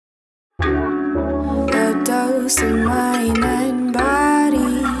dose of mind and body.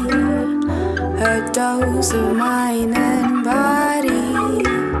 A dose of mind and body.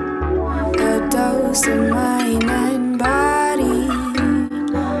 A dose of mind and body.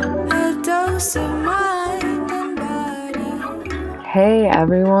 A dose of mind and body. Hey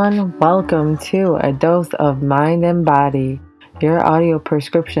everyone, welcome to A Dose of Mind and Body, your audio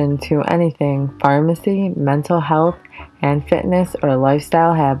prescription to anything pharmacy, mental health, and fitness or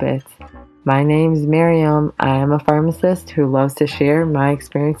lifestyle habits. My name's Miriam. I am a pharmacist who loves to share my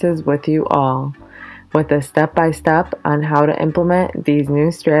experiences with you all, with a step-by-step on how to implement these new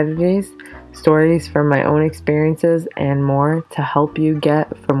strategies, stories from my own experiences, and more to help you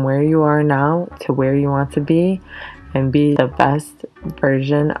get from where you are now to where you want to be and be the best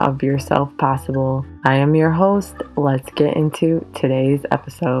version of yourself possible. I am your host. Let's get into today's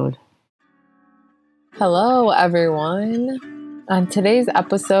episode. Hello, everyone. On today's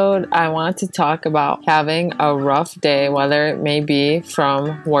episode, I want to talk about having a rough day, whether it may be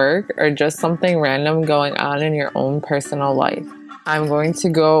from work or just something random going on in your own personal life. I'm going to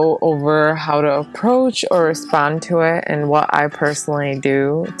go over how to approach or respond to it and what I personally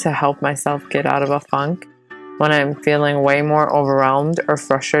do to help myself get out of a funk when I'm feeling way more overwhelmed or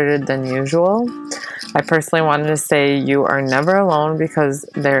frustrated than usual. I personally wanted to say you are never alone because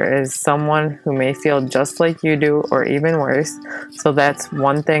there is someone who may feel just like you do or even worse. So that's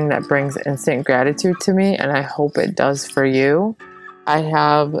one thing that brings instant gratitude to me, and I hope it does for you. I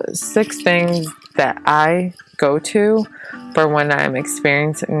have 6 things that I go to for when I'm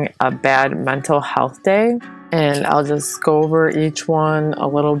experiencing a bad mental health day, and I'll just go over each one a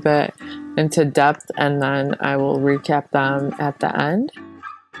little bit into depth, and then I will recap them at the end.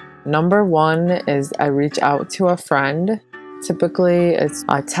 Number 1 is I reach out to a friend. Typically, it's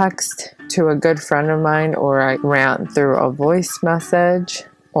a text to a good friend of mine, or I rant through a voice message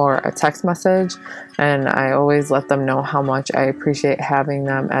or a text message, and I always let them know how much I appreciate having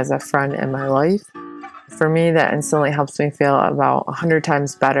them as a friend in my life. For me, that instantly helps me feel about 100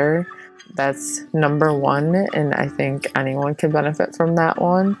 times better. That's number 1, and I think anyone can benefit from that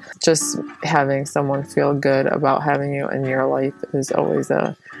one. Just having someone feel good about having you in your life is always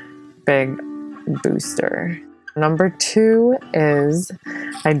a big booster. Number 2 is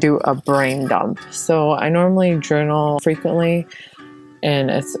I do a brain dump. So I normally journal frequently, and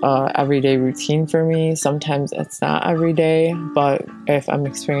it's a everyday routine for me. Sometimes it's not every day, but if I'm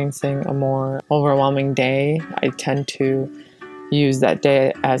experiencing a more overwhelming day, I tend to use that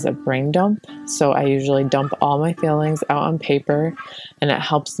day as a brain dump. So I usually dump all my feelings out on paper, and it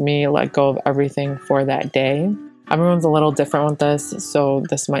helps me let go of everything for that day. Everyone's a little different with this, so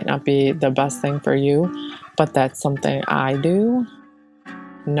this might not be the best thing for you, but that's something I do.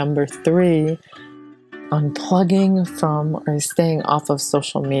 Number 3, unplugging from or staying off of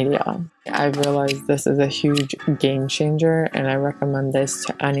social media. I've realized this is a huge game changer, and I recommend this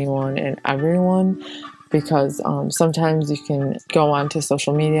to anyone and everyone, because sometimes you can go onto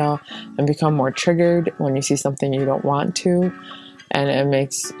social media and become more triggered when you see something you don't want to, and it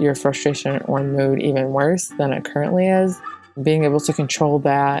makes your frustration or mood even worse than it currently is. Being able to control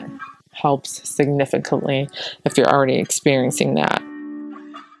that helps significantly if you're already experiencing that.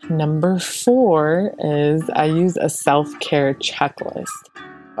 Number 4 is I use a self-care checklist.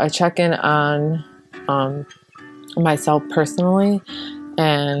 I check in on myself personally,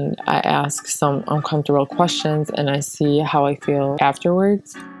 and I ask some uncomfortable questions, and I see how I feel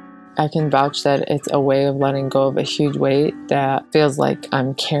afterwards. I can vouch that it's a way of letting go of a huge weight that feels like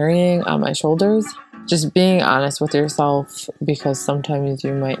I'm carrying on my shoulders. Just being honest with yourself, because sometimes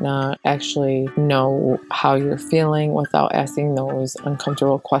you might not actually know how you're feeling without asking those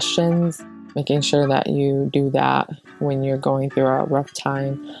uncomfortable questions. Making sure that you do that when you're going through a rough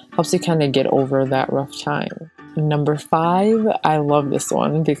time helps you kind of get over that rough time. Number 5, I love this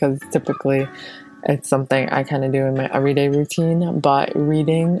one because typically it's something I kind of do in my everyday routine, but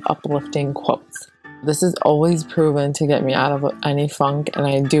reading uplifting quotes. This is always proven to get me out of any funk, and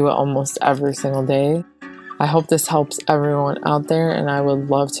I do it almost every single day. I hope this helps everyone out there, and I would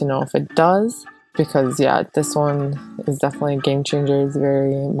love to know if it does, because this one is definitely a game changer. It's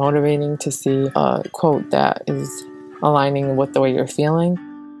very motivating to see a quote that is aligning with the way you're feeling.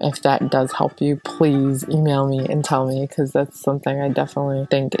 If that does help you, please email me and tell me, because that's something I definitely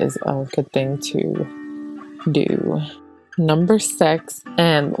think is a good thing to do. Number 6,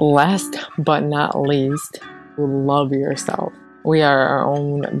 and last but not least, love yourself. We are our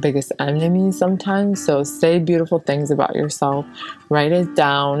own biggest enemies sometimes, so say beautiful things about yourself. Write it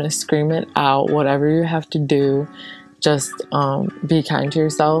down, scream it out, whatever you have to do. Just be kind to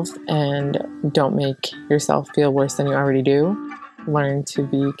yourself, and don't make yourself feel worse than you already do. Learn to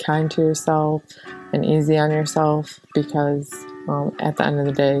be kind to yourself, and easy on yourself, because at the end of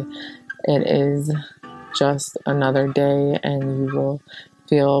the day, it is just another day, and you will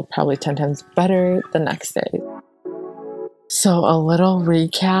feel probably 10 times better the next day. So a little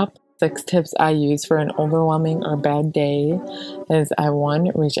recap. 6 tips I use for an overwhelming or bad day is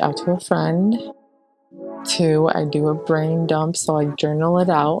 1, reach out to a friend. 2, I do a brain dump, so I journal it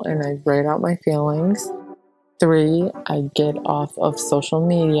out and I write out my feelings. 3, I get off of social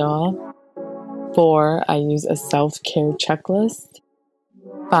media. 4, I use a self-care checklist.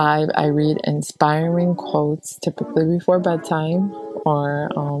 5, I read inspiring quotes, typically before bedtime or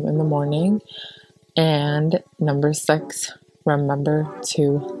in the morning. And number 6, remember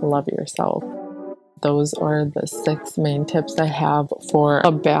to love yourself. Those are the 6 main tips I have for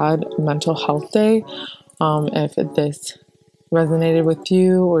a bad mental health day. If this resonated with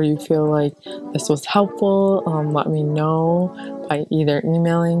you or you feel like this was helpful, let me know by either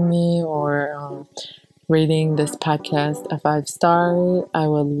emailing me or rating this podcast a 5-star. I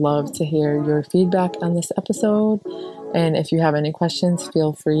would love to hear your feedback on this episode. And if you have any questions,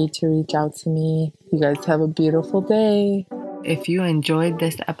 feel free to reach out to me. You guys have a beautiful day. If you enjoyed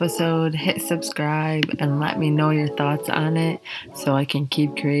this episode, hit subscribe and let me know your thoughts on it so I can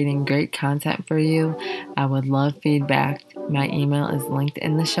keep creating great content for you. I would love feedback. My email is linked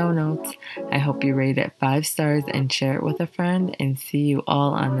in the show notes. I hope you rate it 5 stars and share it with a friend, and see you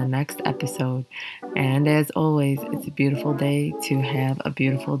all on the next episode. And as always, it's a beautiful day to have a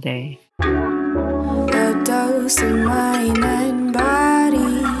beautiful day. A dose of mind and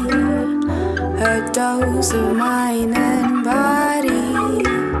body, a dose of mind and